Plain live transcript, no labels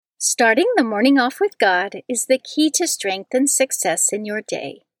Starting the morning off with God is the key to strength and success in your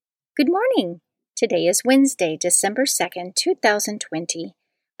day. Good morning. Today is Wednesday, December 2nd, 2020.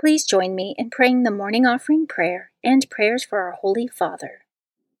 Please join me in praying the morning offering prayer and prayers for our Holy Father.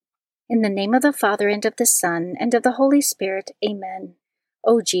 In the name of the Father, and of the Son, and of the Holy Spirit, Amen.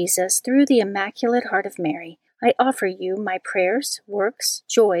 O Jesus, through the Immaculate Heart of Mary, I offer you my prayers, works,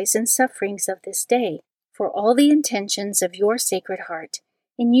 joys, and sufferings of this day, for all the intentions of your Sacred Heart,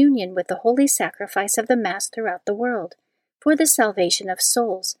 in union with the holy sacrifice of the Mass throughout the world, for the salvation of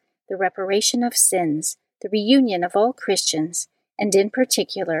souls, the reparation of sins, the reunion of all Christians, and in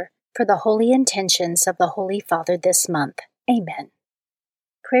particular, for the holy intentions of the Holy Father this month. Amen.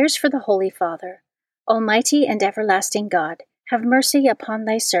 Prayers for the Holy Father. Almighty and everlasting God, have mercy upon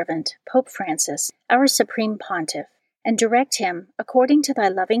thy servant, Pope Francis, our Supreme Pontiff, and direct him, according to thy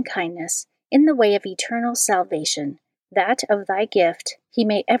loving kindness, in the way of eternal salvation, that of thy gift he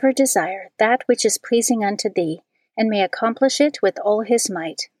may ever desire that which is pleasing unto thee, and may accomplish it with all his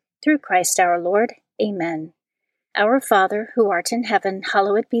might. Through Christ our Lord. Amen. Our Father, who art in heaven,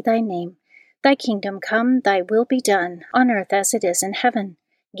 hallowed be thy name. Thy kingdom come, thy will be done, on earth as it is in heaven.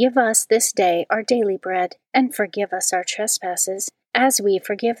 Give us this day our daily bread, and forgive us our trespasses, as we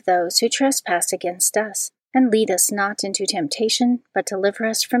forgive those who trespass against us. And lead us not into temptation, but deliver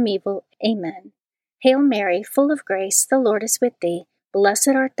us from evil. Amen. Hail Mary, full of grace, the Lord is with thee. Blessed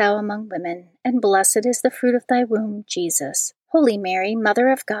art thou among women, and blessed is the fruit of thy womb, Jesus. Holy Mary, Mother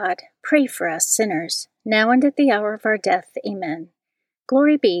of God, pray for us sinners, now and at the hour of our death. Amen.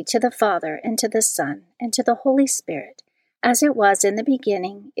 Glory be to the Father, and to the Son, and to the Holy Spirit, as it was in the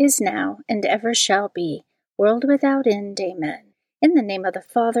beginning, is now, and ever shall be, world without end. Amen. In the name of the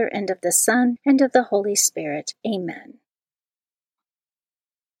Father, and of the Son, and of the Holy Spirit. Amen.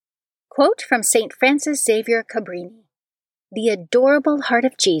 Quote from St. Francis Xavier Cabrini: "The adorable heart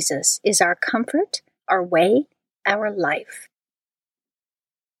of Jesus is our comfort, our way, our life."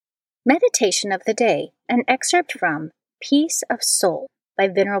 Meditation of the Day, an excerpt from Peace of Soul by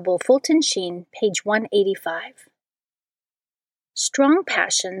Venerable Fulton Sheen, page 185. Strong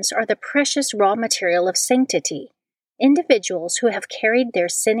passions are the precious raw material of sanctity. Individuals who have carried their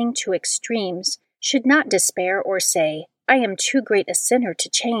sinning to extremes should not despair or say, "I am too great a sinner to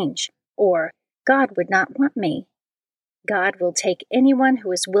change," or "God would not want me." God will take anyone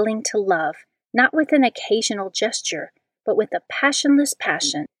who is willing to love, not with an occasional gesture, but with a passionless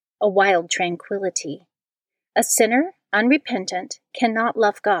passion, a wild tranquility. A sinner, unrepentant, cannot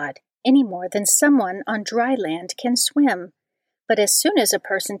love God any more than someone on dry land can swim. But as soon as a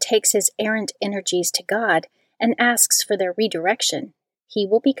person takes his errant energies to God and asks for their redirection, he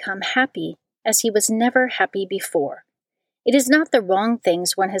will become happy as he was never happy before. It is not the wrong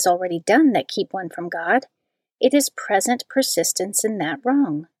things one has already done that keep one from God. It is present persistence in that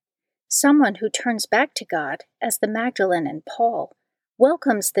wrong. Someone who turns back to God, as the Magdalene and Paul,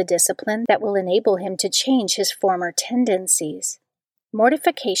 welcomes the discipline that will enable him to change his former tendencies.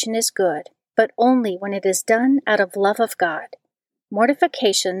 Mortification is good, but only when it is done out of love of God.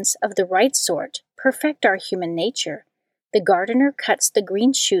 Mortifications of the right sort perfect our human nature. The gardener cuts the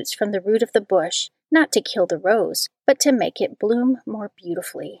green shoots from the root of the bush, not to kill the rose, but to make it bloom more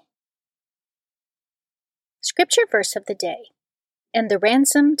beautifully. Scripture verse of the day. "And the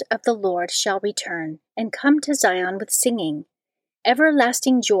ransomed of the Lord shall return, and come to Zion with singing.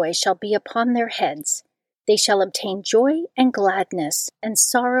 Everlasting joy shall be upon their heads. They shall obtain joy and gladness, and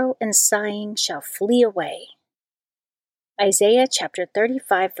sorrow and sighing shall flee away." Isaiah chapter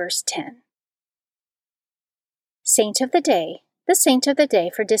 35, verse 10. Saint of the Day. The saint of the day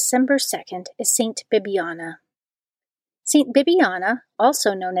for December 2nd is Saint Bibiana. Saint Bibiana,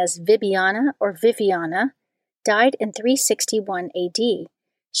 also known as Vibiana or Viviana, died in 361 AD.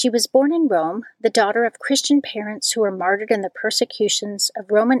 She was born in Rome, the daughter of Christian parents who were martyred in the persecutions of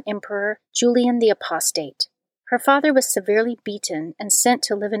Roman Emperor Julian the Apostate. Her father was severely beaten and sent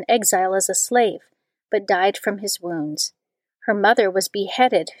to live in exile as a slave, but died from his wounds. Her mother was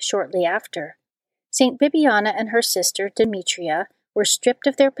beheaded shortly after. Saint Bibiana and her sister Demetria were stripped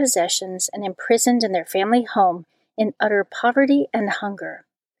of their possessions and imprisoned in their family home in utter poverty and hunger.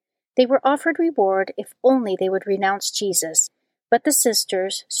 They were offered reward if only they would renounce Jesus, but the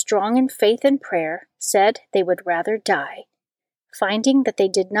sisters, strong in faith and prayer, said they would rather die. Finding that they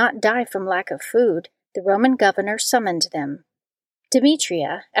did not die from lack of food, the Roman governor summoned them.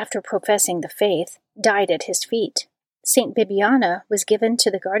 Demetria, after professing the faith, died at his feet. Saint Bibiana was given to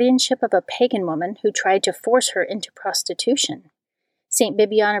the guardianship of a pagan woman who tried to force her into prostitution. Saint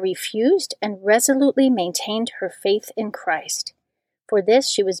Bibiana refused and resolutely maintained her faith in Christ. For this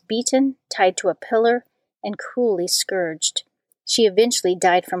she was beaten, tied to a pillar, and cruelly scourged. She eventually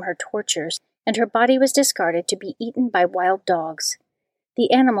died from her tortures, and her body was discarded to be eaten by wild dogs. The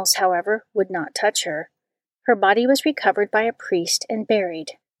animals, however, would not touch her. Her body was recovered by a priest and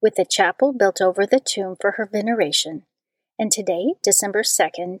buried, with a chapel built over the tomb for her veneration. And today, December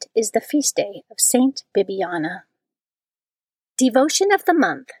 2nd, is the feast day of Saint Bibiana. Devotion of the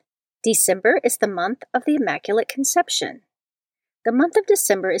month. December is the month of the Immaculate Conception. The month of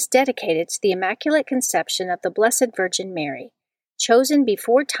December is dedicated to the Immaculate Conception of the Blessed Virgin Mary, chosen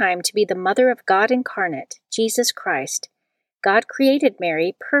before time to be the Mother of God incarnate, Jesus Christ. God created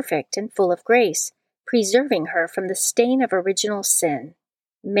Mary perfect and full of grace, preserving her from the stain of original sin.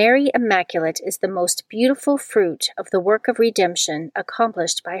 Mary Immaculate is the most beautiful fruit of the work of redemption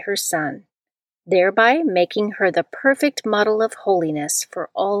accomplished by her Son, thereby making her the perfect model of holiness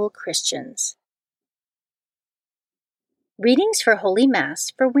for all Christians. Readings for Holy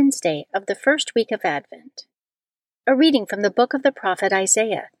Mass for Wednesday of the first week of Advent. A reading from the book of the prophet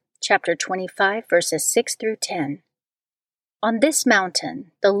Isaiah, chapter 25, verses 6 through 10. On this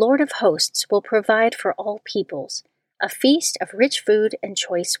mountain, the Lord of hosts will provide for all peoples a feast of rich food and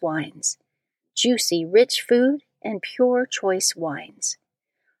choice wines, juicy, rich food and pure, choice wines.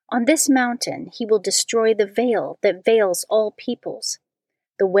 On this mountain he will destroy the veil that veils all peoples,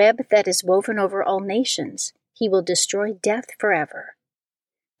 the web that is woven over all nations. He will destroy death forever.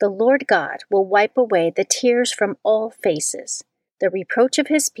 The Lord God will wipe away the tears from all faces. The reproach of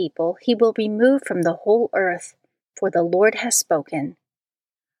his people he will remove from the whole earth, for the Lord has spoken.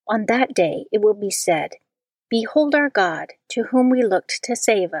 On that day it will be said, Behold our God, to whom we looked to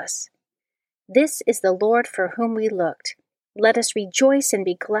save us. This is the Lord for whom we looked. Let us rejoice and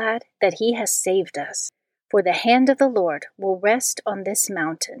be glad that he has saved us, for the hand of the Lord will rest on this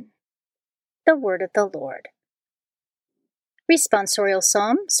mountain. The word of the Lord. Responsorial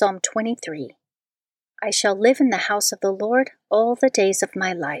Psalm, Psalm 23. I shall live in the house of the Lord all the days of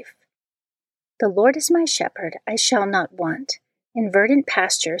my life. The Lord is my shepherd, I shall not want. In verdant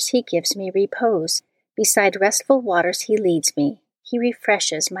pastures he gives me repose. Beside restful waters he leads me. He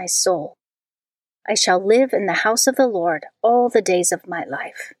refreshes my soul. I shall live in the house of the Lord all the days of my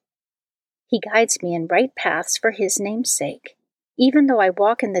life. He guides me in right paths for his name's sake. Even though I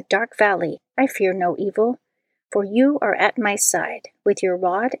walk in the dark valley, I fear no evil, for you are at my side, with your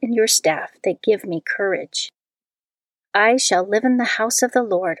rod and your staff that give me courage. I shall live in the house of the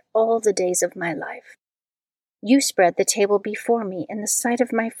Lord all the days of my life. You spread the table before me in the sight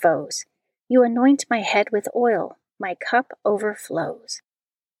of my foes. You anoint my head with oil, my cup overflows.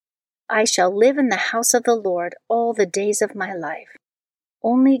 I shall live in the house of the Lord all the days of my life.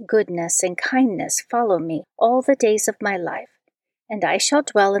 Only goodness and kindness follow me all the days of my life, and I shall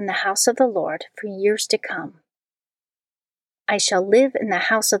dwell in the house of the Lord for years to come. I shall live in the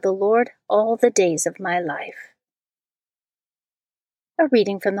house of the Lord all the days of my life. A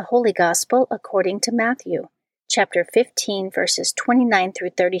reading from the Holy Gospel according to Matthew, chapter 15, verses 29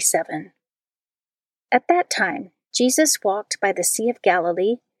 through 37. At that time, Jesus walked by the Sea of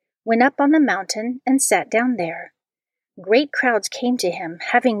Galilee, went up on the mountain, and sat down there. Great crowds came to him,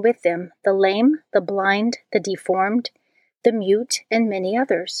 having with them the lame, the blind, the deformed, the mute, and many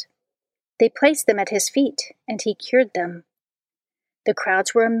others. They placed them at his feet, and he cured them. The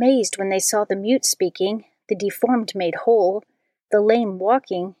crowds were amazed when they saw the mute speaking, the deformed made whole, the lame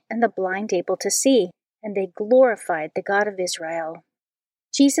walking, and the blind able to see, and they glorified the God of Israel.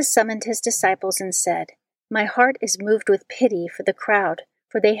 Jesus summoned his disciples and said, My heart is moved with pity for the crowd,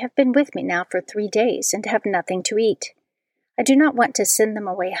 for they have been with me now for 3 days and have nothing to eat. I do not want to send them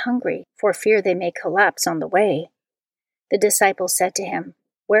away hungry, for fear they may collapse on the way. The disciples said to him,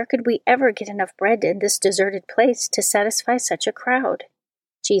 Where could we ever get enough bread in this deserted place to satisfy such a crowd?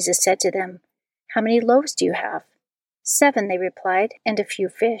 Jesus said to them, How many loaves do you have? 7, they replied, and a few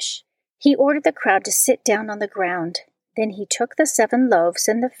fish. He ordered the crowd to sit down on the ground. Then he took the 7 loaves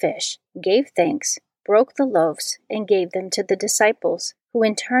and the fish, gave thanks, broke the loaves, and gave them to the disciples, who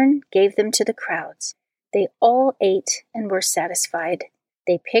in turn gave them to the crowds. They all ate and were satisfied.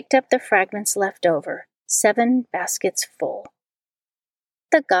 They picked up the fragments left over, 7 baskets full.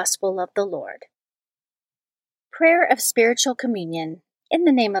 The Gospel of the Lord. Prayer of Spiritual Communion. In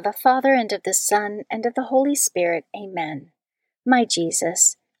the name of the Father, and of the Son, and of the Holy Spirit. Amen. My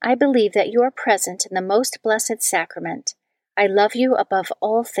Jesus, I believe that you are present in the most blessed sacrament. I love you above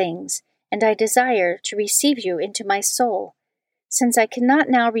all things, and I desire to receive you into my soul. Since I cannot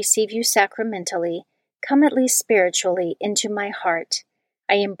now receive you sacramentally, come at least spiritually into my heart.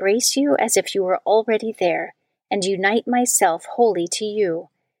 I embrace you as if you were already there, and unite myself wholly to you.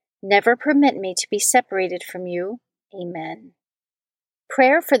 Never permit me to be separated from you. Amen.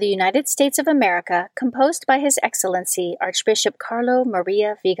 Prayer for the United States of America, composed by His Excellency Archbishop Carlo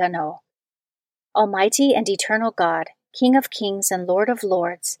Maria Vigano. Almighty and eternal God, King of kings and Lord of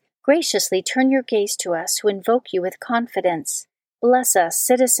lords, graciously turn your gaze to us who invoke you with confidence. Bless us,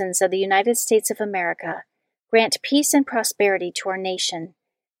 citizens of the United States of America. Grant peace and prosperity to our nation.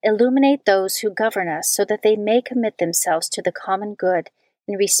 Illuminate those who govern us so that they may commit themselves to the common good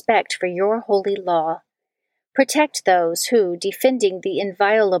in respect for your holy law. Protect those who, defending the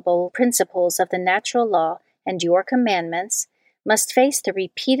inviolable principles of the natural law and your commandments, must face the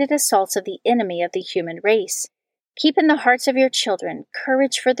repeated assaults of the enemy of the human race. Keep in the hearts of your children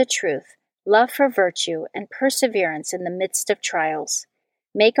courage for the truth, love for virtue, and perseverance in the midst of trials.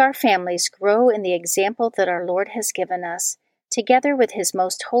 Make our families grow in the example that our Lord has given us, together with His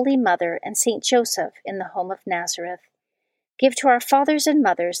most holy Mother and Saint Joseph in the home of Nazareth. Give to our fathers and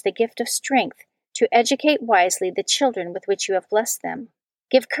mothers the gift of strength to educate wisely the children with which you have blessed them.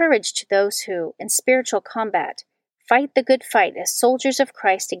 Give courage to those who, in spiritual combat, fight the good fight as soldiers of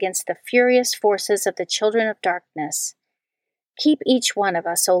Christ against the furious forces of the children of darkness. Keep each one of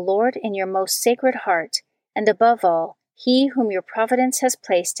us, O Lord, in your most sacred heart, and above all, He whom your providence has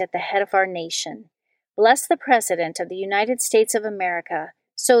placed at the head of our nation. Bless the President of the United States of America,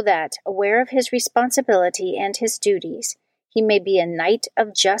 so that, aware of his responsibility and his duties, he may be a knight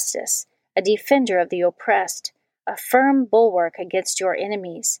of justice, a defender of the oppressed, a firm bulwark against your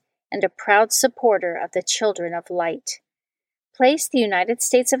enemies, and a proud supporter of the children of light. Place the United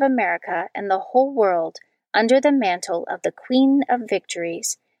States of America and the whole world under the mantle of the Queen of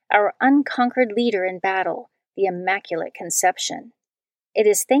Victories, our unconquered leader in battle, the Immaculate Conception. It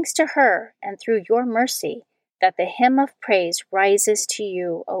is thanks to her and through your mercy that the hymn of praise rises to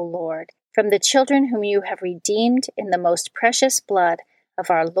you, O Lord, from the children whom you have redeemed in the most precious blood of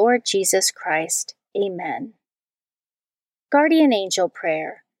our Lord Jesus Christ. Amen. Guardian Angel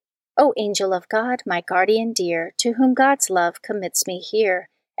Prayer. O angel of God, my guardian dear, to whom God's love commits me here,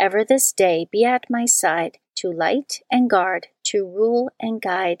 ever this day be at my side, to light and guard, to rule and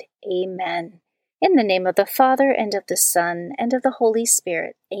guide. Amen. In the name of the Father, and of the Son, and of the Holy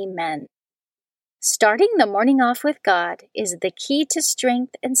Spirit. Amen. Starting the morning off with God is the key to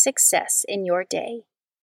strength and success in your day.